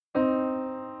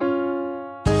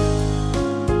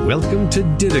Welcome to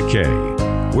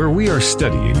Didache, where we are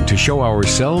studying to show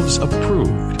ourselves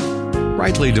approved,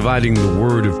 rightly dividing the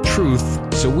word of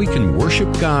truth so we can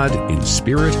worship God in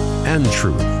spirit and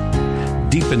truth,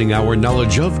 deepening our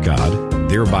knowledge of God,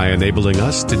 thereby enabling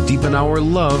us to deepen our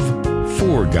love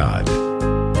for God.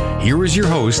 Here is your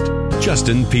host,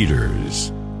 Justin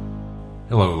Peters.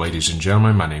 Hello, ladies and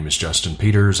gentlemen. My name is Justin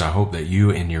Peters. I hope that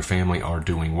you and your family are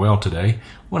doing well today. I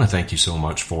want to thank you so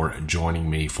much for joining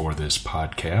me for this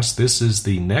podcast. This is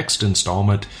the next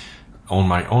installment on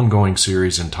my ongoing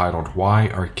series entitled, Why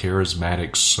Are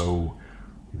Charismatics So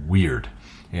Weird?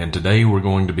 And today we're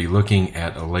going to be looking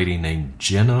at a lady named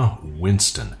Jenna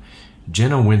Winston.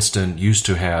 Jenna Winston used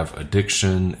to have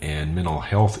addiction and mental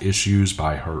health issues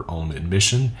by her own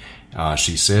admission.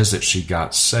 She says that she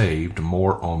got saved.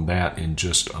 More on that in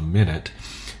just a minute.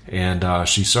 And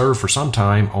she served for some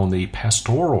time on the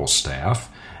pastoral staff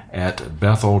at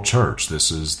Bethel Church.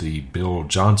 This is the Bill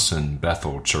Johnson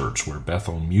Bethel Church, where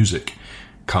Bethel music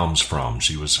comes from.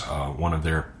 She was one of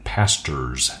their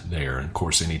pastors there. And of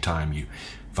course, anytime you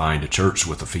find a church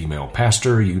with a female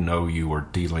pastor, you know you are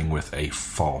dealing with a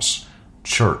false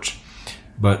church.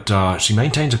 But she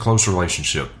maintains a close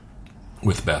relationship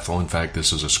with Bethel. In fact,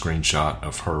 this is a screenshot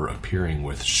of her appearing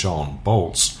with Shawn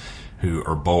Bolz,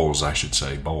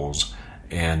 Bowles.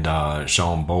 And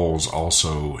Shawn Bolz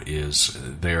also is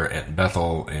there at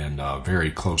Bethel and very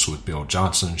close with Bill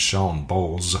Johnson. Shawn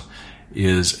Bolz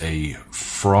is a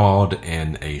fraud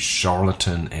and a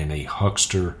charlatan and a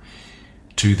huckster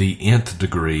to the nth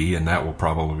degree, and that will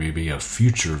probably be a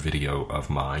future video of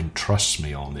mine. Trust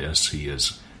me on this. He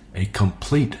is a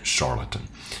complete charlatan.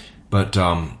 But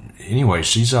anyway,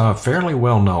 she's fairly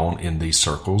well known in these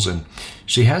circles, and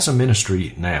she has a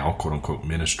ministry now, quote-unquote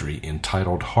ministry,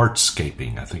 entitled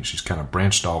Heartscaping. I think she's kind of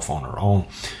branched off on her own,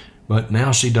 but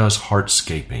now she does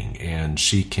heartscaping, and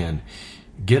she can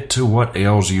get to what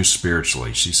ails you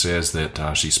spiritually. She says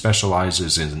that she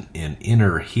specializes in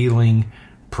inner healing,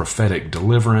 prophetic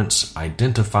deliverance,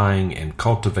 identifying and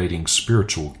cultivating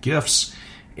spiritual gifts,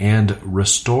 and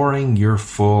restoring your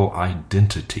full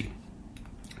identity.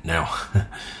 Now,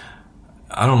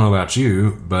 I don't know about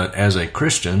you, but as a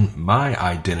Christian, my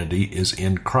identity is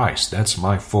in Christ. That's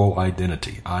my full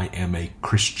identity. I am a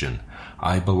Christian.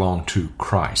 I belong to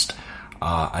Christ.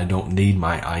 I don't need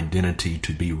my identity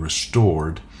to be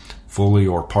restored fully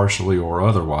or partially or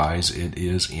otherwise. It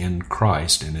is in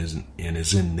Christ and is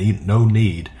in no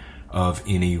need of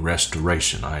any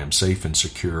restoration. I am safe and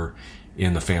secure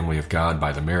in the family of God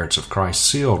by the merits of Christ,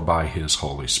 sealed by His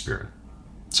Holy Spirit.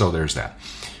 So there's that.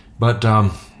 But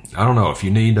I don't know, if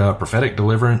you need prophetic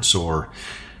deliverance or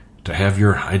to have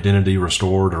your identity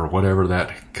restored or whatever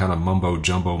that kind of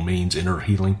mumbo-jumbo means, inner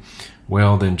healing,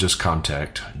 well, then just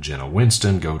contact Jenna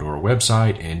Winston. Go to her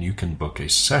website and you can book a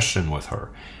session with her.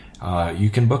 You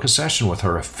can book a session with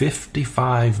her, a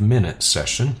 55-minute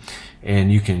session,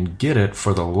 and you can get it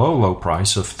for the low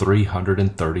price of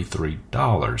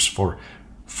 $333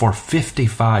 for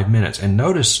 55 minutes. And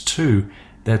notice, too,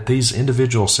 that these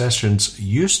individual sessions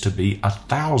used to be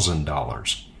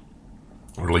 $1,000.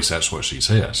 Or at least that's what she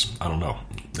says. I don't know.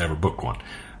 Never booked one.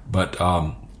 But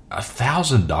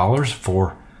 $1,000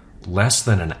 for less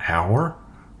than an hour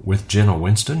with Jenna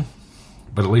Winston?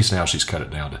 But at least now she's cut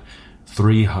it down to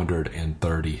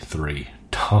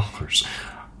 $333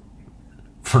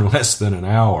 for less than an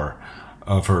hour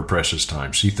of her precious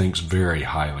time. She thinks very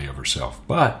highly of herself.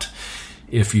 But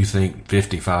if you think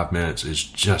 55 minutes is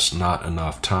just not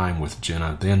enough time with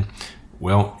Jenna, then,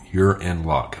 well, you're in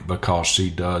luck, because she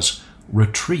does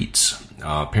retreats.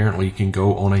 Apparently you can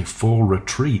go on a full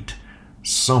retreat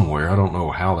somewhere. I don't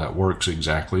know how that works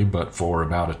exactly, but for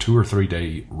about a 2 or 3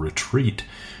 day retreat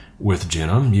with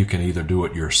Jenna, you can either do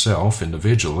it yourself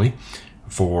individually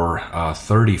for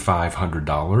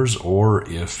 $3,500, or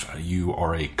if you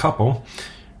are a couple,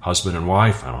 husband and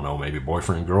wife, I don't know, maybe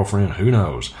boyfriend, girlfriend, who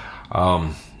knows.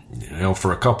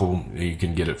 For a couple, you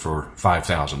can get it for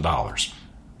 $5,000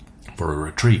 for a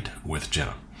retreat with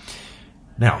Jenna.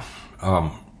 Now,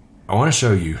 I want to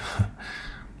show you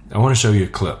a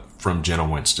clip from Jenna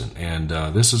Winston, and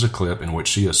this is a clip in which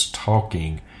she is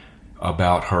talking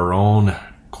about her own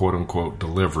quote-unquote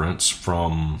deliverance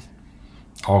from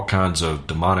all kinds of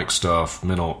demonic stuff,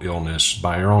 mental illness.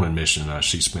 By her own admission,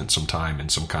 she spent some time in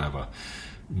some kind of a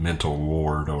mental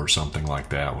ward or something like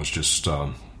that. It was just,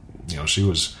 she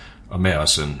was a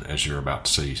mess, and as you're about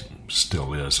to see,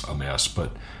 still is a mess.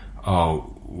 But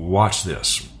watch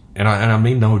this. And I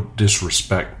mean no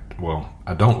disrespect. Well,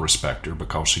 I don't respect her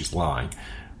because she's lying.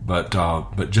 But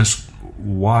just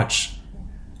watch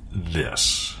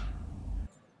this.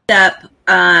 Up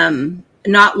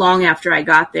not long after I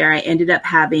got there, I ended up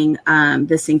having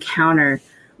this encounter.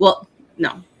 Well,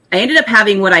 no. I ended up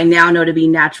having what I now know to be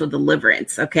natural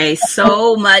deliverance. Okay.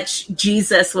 So much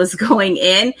Jesus was going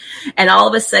in. And all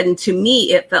of a sudden, to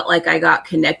me, it felt like I got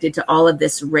connected to all of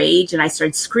this rage. And I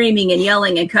started screaming and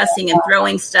yelling and cussing and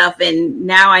throwing stuff. And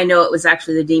now I know it was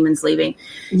actually the demons leaving.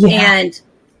 Yeah. And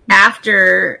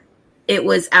after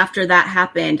that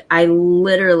happened, I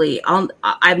literally,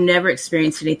 I've never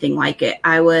experienced anything like it.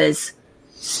 I was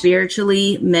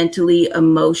spiritually, mentally,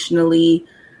 emotionally,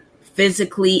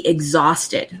 physically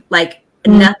exhausted, like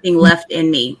nothing left in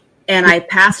me. And I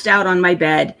passed out on my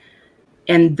bed.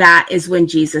 And that is when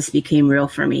Jesus became real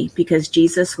for me, because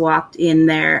Jesus walked in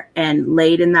there and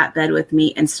laid in that bed with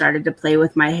me and started to play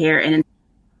with my hair.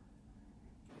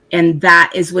 And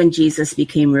that is when Jesus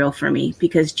became real for me,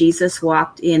 because Jesus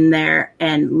walked in there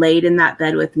and laid in that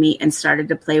bed with me and started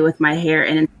to play with my hair.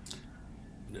 And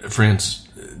friends,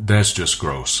 that's just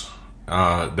gross.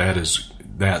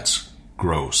 That's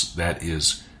gross. That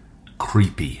is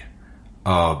creepy.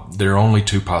 There are only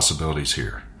two possibilities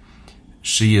here.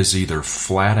 She is either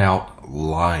flat out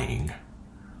lying,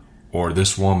 or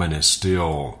this woman is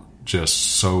still just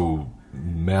so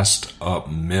messed up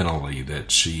mentally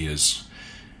that she is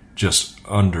just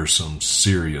under some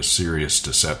serious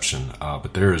deception.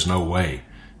 But there is no way,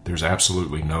 there's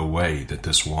absolutely no way that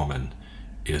this woman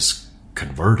is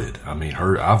converted. I mean,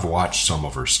 I've watched some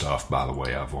of her stuff, by the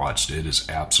way. I've watched it. It is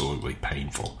absolutely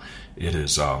painful. It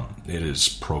is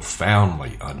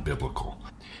profoundly unbiblical.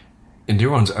 And dear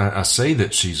ones, I say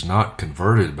that she's not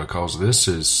converted because this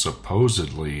is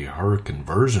supposedly her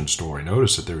conversion story.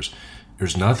 Notice that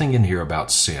there's nothing in here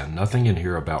about sin, nothing in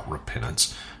here about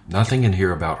repentance, nothing in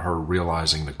here about her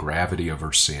realizing the gravity of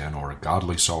her sin or a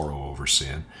godly sorrow over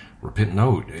sin.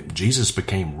 No, Jesus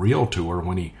became real to her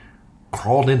when he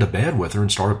crawled into bed with her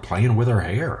and started playing with her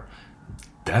hair.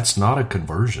 That's not a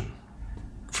conversion.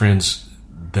 Friends,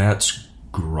 that's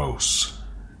gross.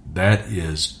 That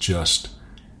is just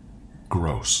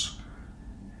gross.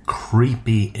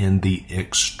 Creepy in the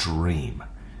extreme.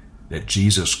 That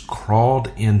Jesus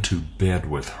crawled into bed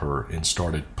with her and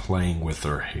started playing with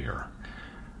her hair.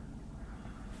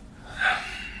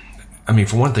 I mean,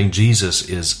 for one thing, Jesus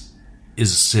is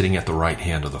sitting at the right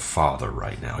hand of the Father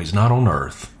right now. He's not on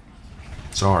earth.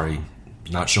 Sorry,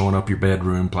 he's not showing up your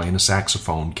bedroom playing a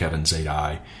saxophone, Kevin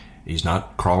Zadai. He's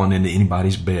not crawling into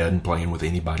anybody's bed and playing with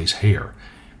anybody's hair.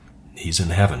 He's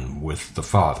in heaven with the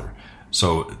Father.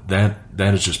 So that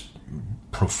is just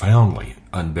profoundly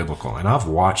unbiblical. And I've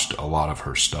watched a lot of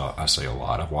her stuff. I say a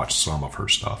lot. I've watched some of her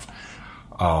stuff.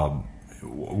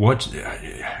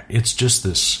 It's just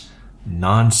this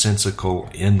nonsensical,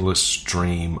 endless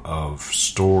stream of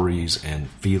stories and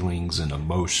feelings and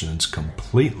emotions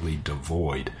completely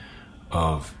devoid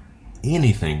of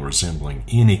anything resembling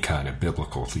any kind of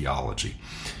biblical theology.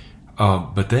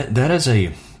 But that is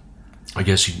I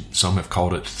guess some have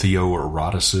called it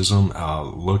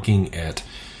theoeroticism, looking at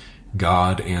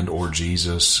God and or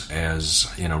Jesus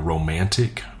as in a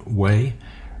romantic way.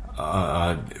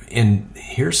 And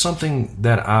here's something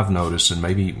that I've noticed, and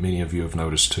maybe many of you have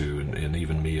noticed too, and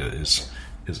even Mia is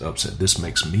upset. This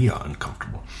makes Mia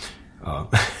uncomfortable.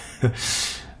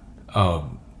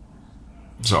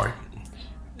 Sorry.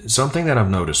 Something that I've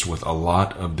noticed with a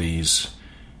lot of these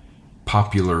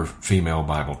popular female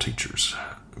Bible teachers,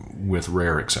 with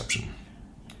rare exception,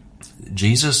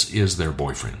 Jesus is their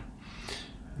boyfriend.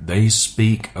 They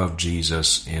speak of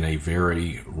Jesus in a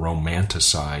very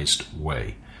romanticized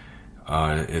way.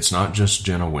 It's not just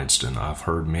Jenna Winston. I've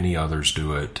heard many others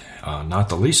do it, not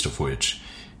the least of which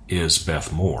is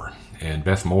Beth Moore. And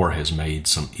Beth Moore has made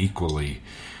some equally,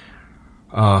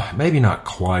 maybe not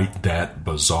quite that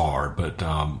bizarre, but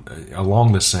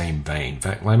along the same vein. In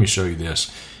fact, let me show you this.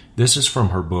 This is from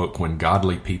her book, When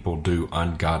Godly People Do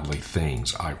Ungodly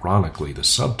Things. Ironically, the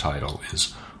subtitle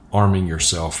is Arming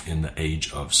Yourself in the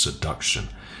Age of Seduction.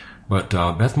 But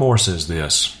Beth Moore says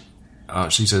this.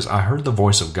 She says, I heard the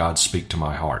voice of God speak to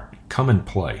my heart. Come and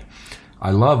play.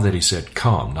 I love that he said,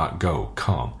 come, not go,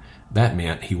 come. That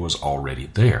meant he was already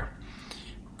there,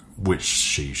 which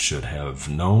she should have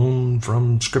known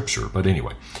from Scripture. But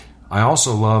anyway, I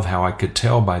also love how I could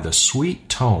tell by the sweet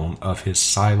tone of his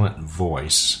silent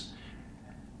voice.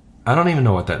 I don't even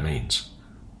know what that means.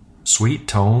 Sweet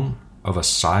tone of a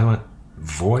silent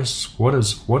voice? What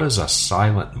is a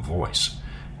silent voice?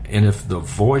 And if the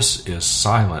voice is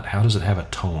silent, how does it have a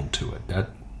tone to it?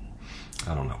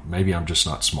 I don't know. Maybe I'm just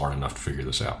not smart enough to figure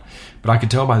this out. But I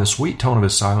could tell by the sweet tone of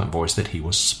his silent voice that he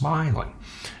was smiling.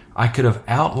 I could have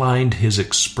outlined his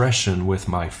expression with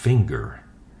my finger.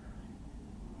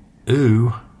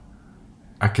 Ooh,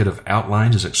 I could have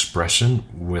outlined his expression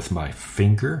with my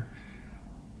finger.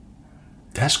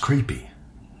 That's creepy.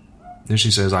 Then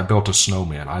she says, I built a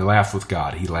snowman. I laughed with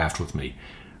God. He laughed with me.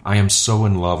 I am so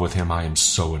in love with him. I am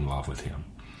so in love with him.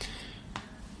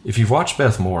 If you've watched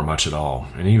Beth Moore much at all,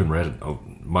 and even read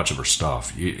much of her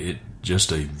stuff, it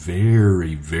just a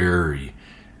very, very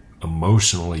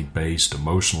emotionally based,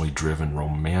 emotionally driven,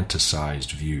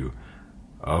 romanticized view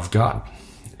of God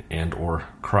and or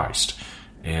Christ.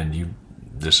 And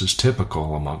this is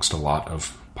typical amongst a lot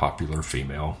of popular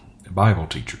female Bible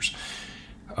teachers.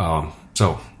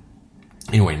 So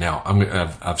anyway, now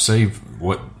I've saved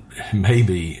what may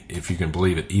be, if you can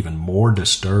believe it, even more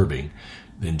disturbing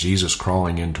than Jesus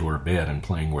crawling into her bed and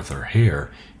playing with her hair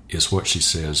is what she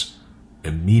says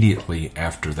immediately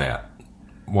after that.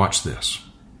 Watch this.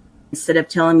 Instead of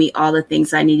telling me all the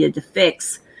things I needed to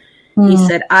fix, he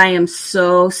said, I am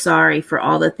so sorry for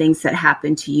all the things that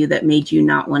happened to you that made you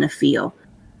not want to feel.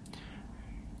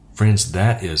 Friends,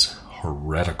 that is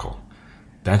heretical.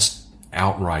 That's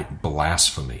outright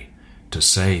blasphemy to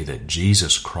say that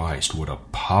Jesus Christ would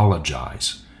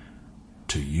apologize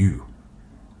to you,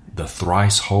 the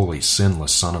thrice holy,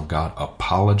 sinless Son of God,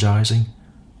 apologizing?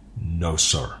 No,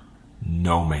 sir.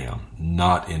 No, ma'am.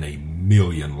 Not in a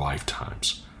million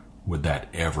lifetimes would that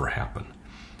ever happen.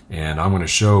 And I'm going to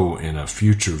show in a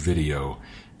future video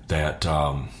that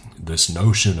this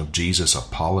notion of Jesus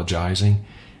apologizing,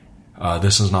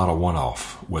 this is not a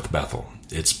one-off with Bethel.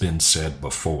 It's been said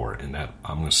before, and that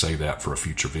I'm going to save that for a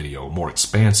future video, a more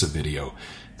expansive video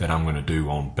that I'm going to do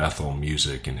on Bethel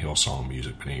music and Hillsong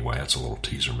music. But anyway, that's a little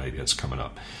teaser. Maybe that's coming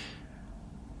up.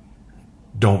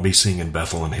 Don't be singing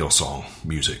Bethel and Hillsong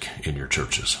music in your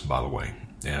churches, by the way.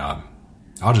 And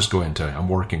I'll just go ahead and tell you, I'm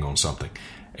working on something,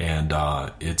 and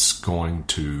it's going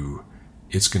to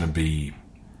be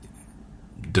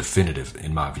definitive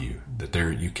in my view that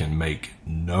you can make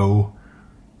no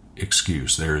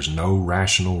excuse. There is no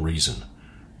rational reason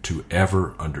to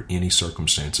ever, under any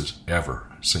circumstances, ever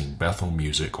sing Bethel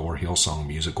music or Hillsong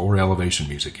music or Elevation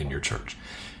music in your church.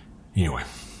 Anyway,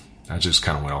 I just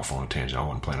kind of went off on a tangent. I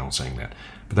wasn't planning on saying that,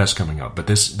 but that's coming up. But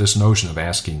this notion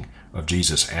of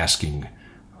Jesus asking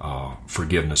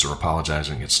forgiveness or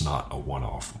apologizing, it's not a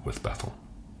one-off with Bethel.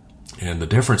 And the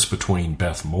difference between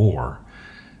Beth Moore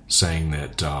saying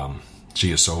that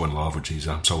she is so in love with Jesus,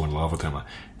 I'm so in love with him,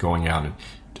 going out and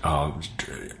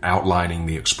outlining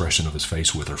the expression of his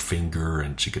face with her finger,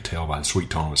 and she could tell by the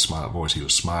sweet tone of his voice he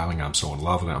was smiling, I'm so in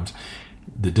love with him.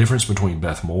 The difference between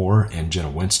Beth Moore and Jenna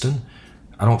Winston,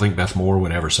 I don't think Beth Moore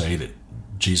would ever say that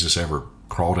Jesus ever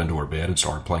crawled into her bed and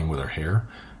started playing with her hair.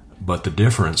 But the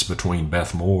difference between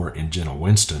Beth Moore and Jenna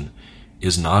Winston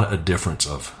is not a difference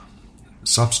of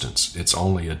substance. It's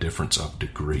only a difference of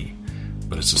degree,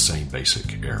 but it's the same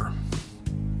basic error.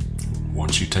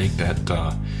 Once you take that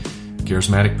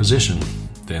charismatic position,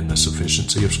 then the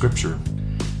sufficiency of Scripture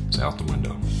is out the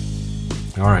window.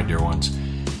 All right, dear ones.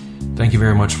 Thank you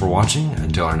very much for watching.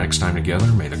 Until our next time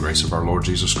together, may the grace of our Lord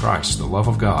Jesus Christ, the love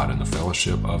of God, and the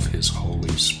fellowship of His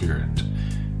Holy Spirit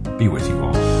be with you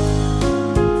all.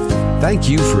 Thank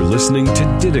you for listening to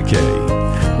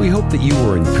Didache. We hope that you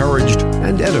were encouraged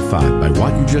and edified by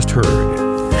what you just heard.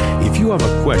 If you have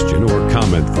a question or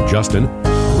comment for Justin,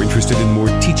 are interested in more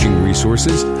teaching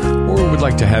resources, or would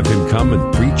like to have him come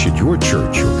and preach at your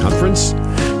church or conference,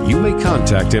 you may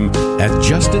contact him at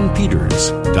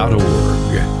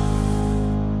justinpeters.org.